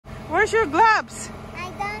Where's your gloves? I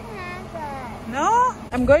don't have them. No?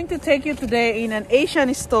 I'm going to take you today in an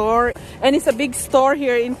Asian store, and it's a big store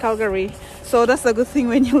here in Calgary. So that's a good thing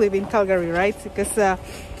when you live in Calgary, right? Because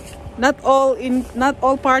not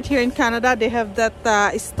all part here in Canada they have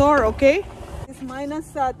that store. Okay, it's minus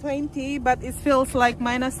 20, but it feels like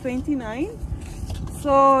minus 29,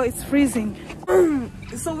 so it's freezing.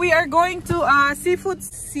 So we are going to Seafood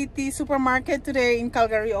City supermarket today in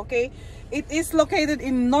Calgary. Okay, it is located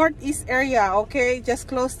in northeast area, okay, just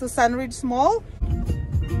close to Sundridge Mall.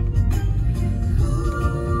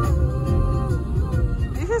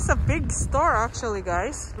 This is a big store actually,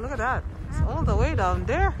 guys. Look at that, it's all the way down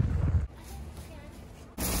there.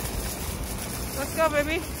 Let's go,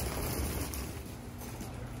 baby.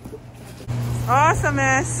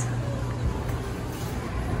 Awesomeness.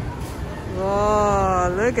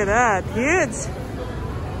 Whoa, look at that, huge.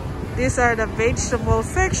 These are the vegetable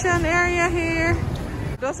section area here.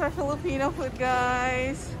 Those are Filipino food,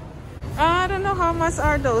 guys. I don't know how much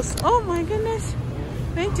are those. Oh my goodness,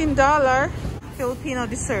 $19. Filipino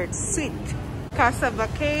desserts, sweet cassava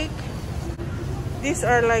cake. These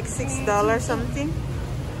are like $6 something.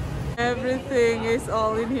 Everything is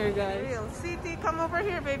all in here, guys. Real city, come over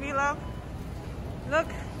here, baby love. Look,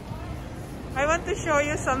 I want to show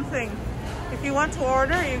you something. If you want to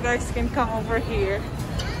order, you guys can come over here.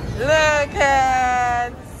 Look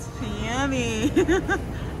at yummy.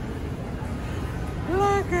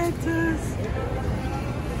 Look at this.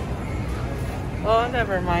 Oh,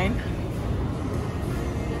 never mind.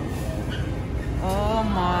 Oh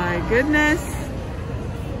my goodness.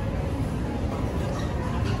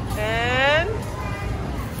 And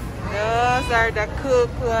those are the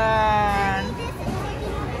cooked ones.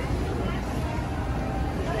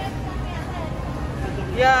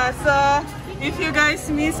 Yeah, so if you guys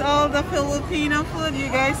miss all the Filipino food, you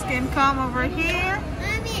guys can come over here.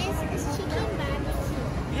 Mommy, it's chicken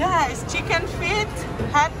barbecue. Yeah, it's chicken feet,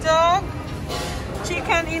 hot dog,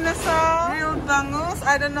 chicken inasal, grilled bangus.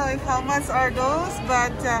 I don't know if how much are those,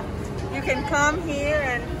 but you can come here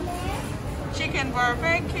and chicken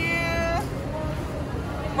barbecue,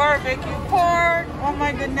 barbecue pork. Oh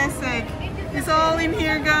my goodness sake, it's all in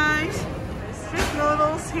here, guys. Street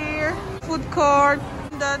noodles here, food court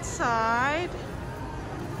that side,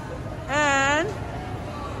 and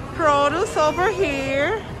produce over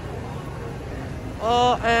here.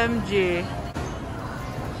 OMG.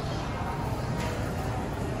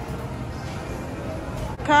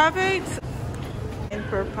 Cabbage and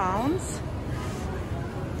per pounds.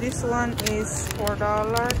 This one is $4.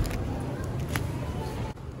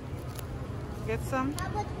 Get some?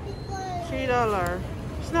 $3.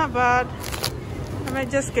 It's not bad. I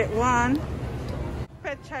might just get one.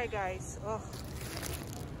 Pet chai, guys. Oh,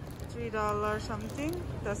 $3 something.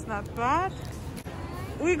 That's not bad.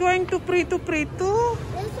 We're going to Prito. This one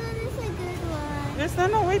is a good one. Yes,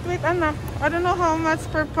 no, wait, anak. I don't know how much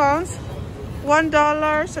per pounds.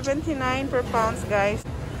 $1.79 per pounds, guys.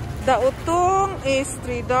 The utong is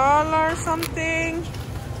 $3 something.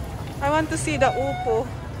 I want to see the upo.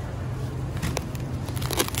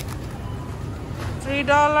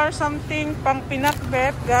 $3 something pang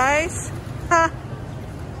pinakbet, guys. Ha.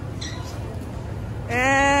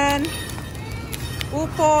 And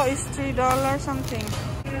upo is $3 something.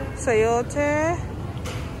 Sayote.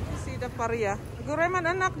 See the paria. Gureman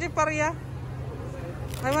anak di paria.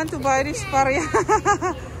 I want to buy this paria.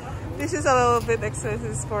 This is a little bit expensive.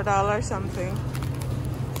 It's $4 something.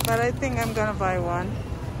 But I think I'm gonna buy one.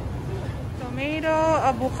 Tomato,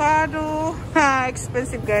 avocado.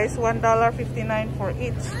 Expensive, guys. $1.59 for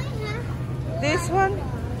each. This one.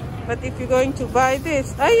 But if you're going to buy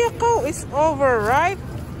this, ayako is overripe.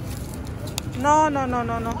 No.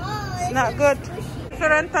 It's not good.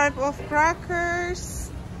 Different type of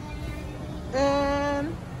crackers.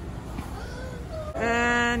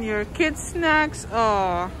 And your kids' snacks.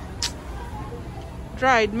 Oh,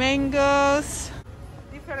 dried mangoes.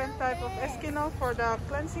 Different type of Eskimo for the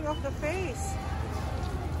cleansing of the face.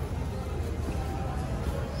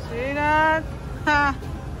 See that? Ha!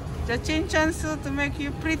 The chinchansu to make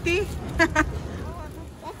you pretty. That's a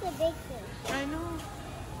big fish. I know.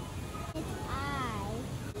 Its eye.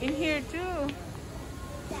 In here too.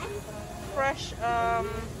 Fresh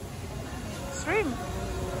shrimp.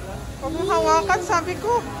 Huwag mong hawakan, sabi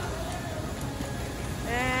ko.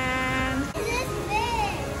 And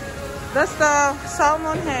that's the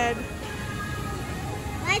salmon head.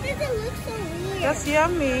 Why does it look so weird? That's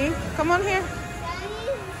yummy. Come on here.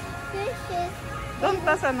 These fishes, Don't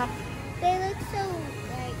touch, anak. they look so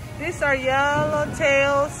like... These are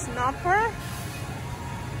yellowtail snapper.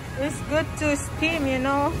 It's good to steam, you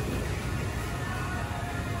know.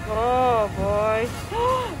 Oh,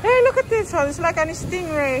 this one. It's like a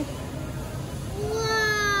stingray.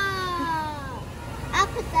 Wow. I'll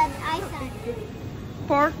put that ice on it.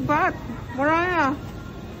 Pork butt. Mariah.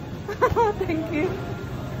 Thank you.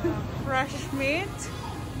 Fresh meat. Is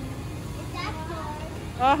that pork?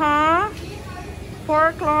 Uh-huh.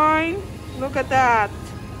 Pork loin. Look at that.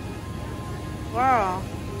 Wow.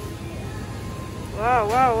 Wow,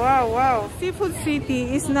 wow, wow, wow. Seafood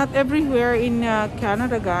City is not everywhere in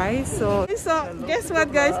Canada, guys. So guess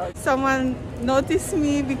what, guys? Someone noticed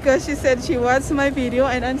me because she said she watched my video,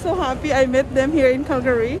 and I'm so happy I met them here in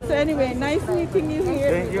Calgary. So anyway, nice meeting you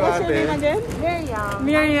here. Thank you, What's your name again? Miriam.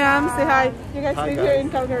 Miriam, say hi. You guys Hi, live guys. here in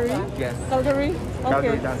Calgary? Yes. Calgary?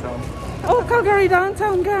 Calgary Okay. downtown. Oh, Calgary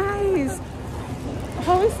downtown, guys.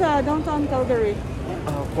 How is downtown Calgary?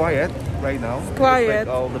 Quiet right now. Quiet. It's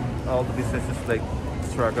like all the businesses like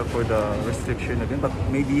struggle for the restriction again, but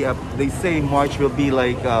maybe they say March will be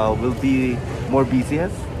like will be more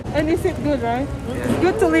busiest. And is it good, right? Yeah. It's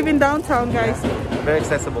good to live in downtown, guys. Very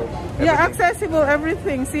accessible. Yeah, Everything. accessible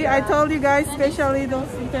everything. See, I told you guys, especially those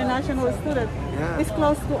international students. Yeah. It's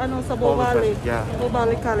close to sa All the Bobali. best, yeah.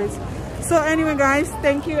 Bobali College. So anyway, guys,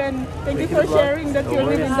 thank you, and thank you for you, sharing that No you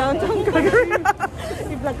live in worries. downtown Calgary.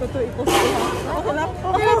 I-vlog ko to, i-post ko. Okay lang?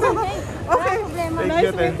 Okay.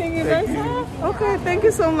 Nice meeting you guys. Okay, thank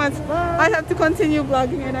you so much. I have to continue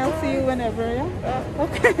vlogging, and I'll see you whenever, yeah?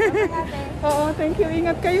 Okay. Oo, thank you.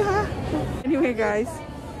 Ingat kayo, ha? Anyway, guys,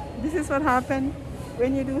 this is what happened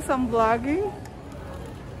when you do some vlogging.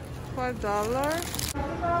 $5.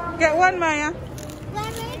 Get one, Maya.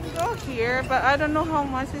 Go here, but I don't know how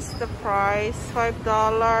much is the price. $5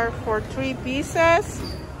 for 3 pieces.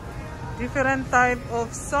 Different type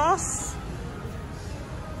of sauce.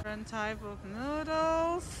 Different type of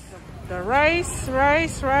noodles. The rice.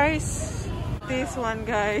 This one,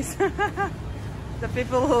 guys. The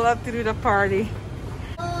people who love to do the party.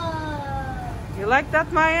 You like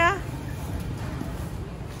that, Maya?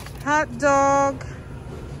 Hot dog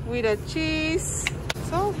with a cheese.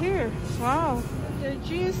 It's all here. Wow. They're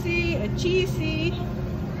juicy, cheesy.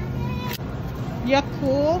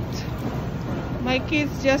 Yakult. My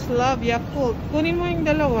kids just love Yakult. Kunin mo yung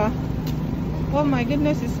dalawa. Oh my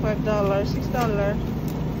goodness, it's $5, $6.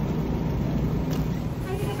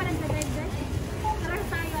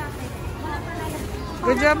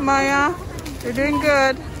 Good job, Maya. You're doing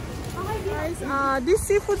good. Guys, this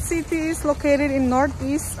Seafood City is located in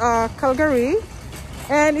Northeast Calgary,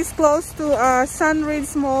 and it's close to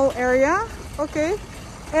Sundridge Mall area. Okay,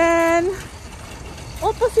 and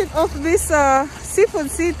opposite of this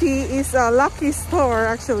Seafood City is a Lucky Store.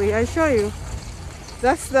 Actually, I show you.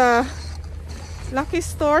 That's the Lucky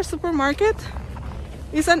Store supermarket.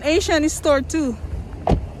 It's an Asian store too.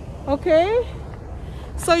 Okay,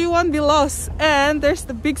 so you won't be lost. And there's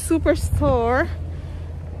the big superstore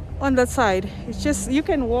on that side. It's just, you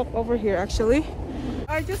can walk over here actually.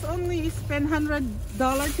 I just only spent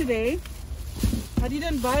 $100 today. I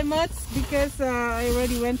didn't buy much because I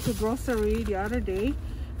already went to grocery the other day,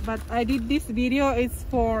 but I did this video. It's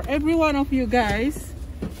for every one of you guys,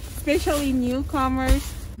 especially newcomers.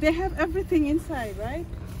 They have everything inside, right?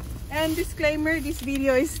 And disclaimer, this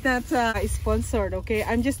video is not sponsored, okay?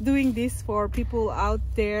 I'm just doing this for people out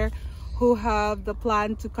there who have the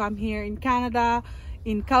plan to come here in Canada,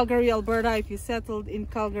 in Calgary, Alberta, if you settled in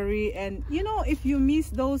Calgary, and you know, if you miss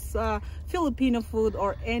those Filipino food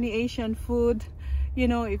or any Asian food, you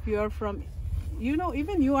know, if you are from, you know,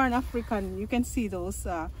 even you are an African, you can see those.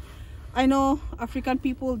 I know African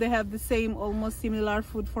people, they have the same, almost similar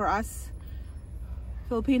food for us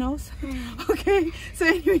Filipinos. Okay, so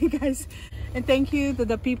anyway, guys, and thank you to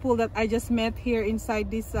the people that I just met here inside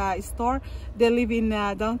this store. They live in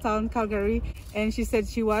downtown Calgary, and she said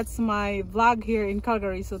she watched my vlog here in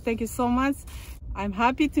Calgary. So thank you so much. I'm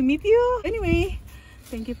happy to meet you. Anyway,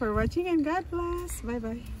 thank you for watching, and God bless. Bye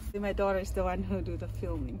bye. My daughter is the one who do the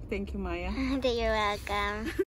filming. Thank you, Maya. You're welcome.